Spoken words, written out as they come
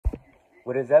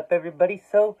What is up, everybody?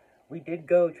 So, we did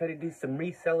go try to do some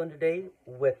reselling today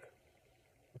with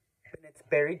Bennett's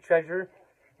Buried Treasure.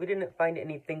 We didn't find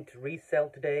anything to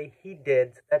resell today. He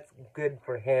did, so that's good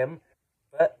for him.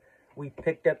 But we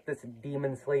picked up this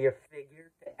Demon Slayer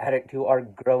figure to add it to our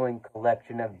growing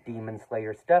collection of Demon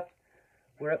Slayer stuff.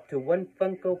 We're up to one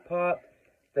Funko Pop,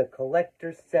 the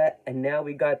collector set, and now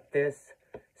we got this.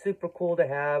 Super cool to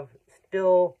have.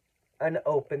 Still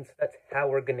unopened, so that's how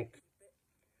we're going to keep it.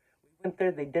 We went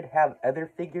there, they did have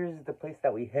other figures, the place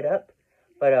that we hit up,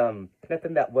 but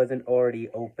nothing that wasn't already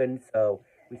open, so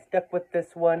we stuck with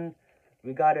this one.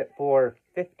 We got it for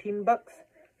 15 bucks,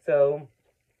 so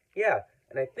yeah,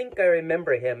 and I think I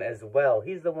remember him as well.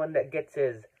 He's the one that gets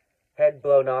his head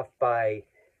blown off by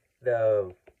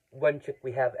the one chick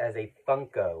we have as a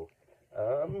Funko.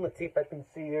 Let's see if I can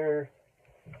see her.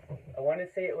 I want to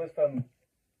say it was from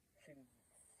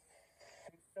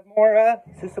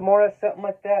Susamora, something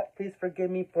like that. Please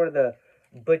forgive me for the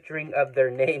butchering of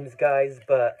their names, guys,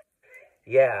 but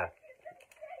yeah.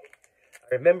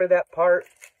 I remember that part,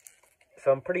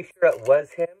 so I'm pretty sure it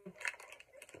was him,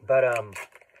 but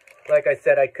like I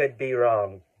said, I could be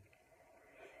wrong.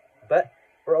 But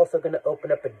we're also going to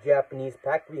open up a Japanese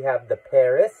pack. We have the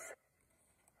Paris,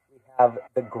 we have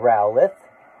the Growlithe,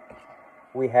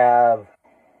 we have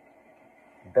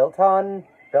Belton,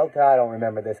 I don't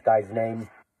remember this guy's name.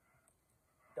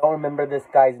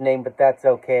 But that's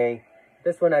okay.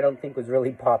 This one I don't think was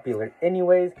really popular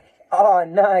anyways. Oh,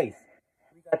 nice.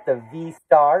 We got the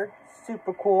V-Star.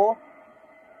 Super cool.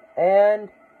 And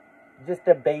just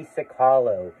a basic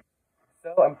holo.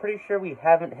 So I'm pretty sure we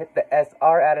haven't hit the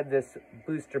SR out of this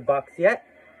booster box yet.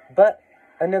 But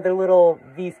another little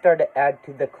V-Star to add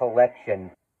to the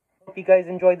collection. Hope you guys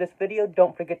enjoyed this video.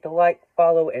 Don't forget to like,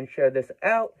 follow, and share this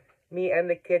out. Me and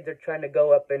the kids are trying to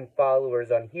go up in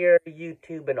followers on here,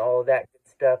 YouTube, and all that good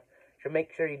stuff. So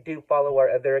make sure you do follow our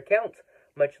other accounts.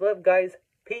 Much love, guys.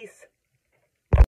 Peace.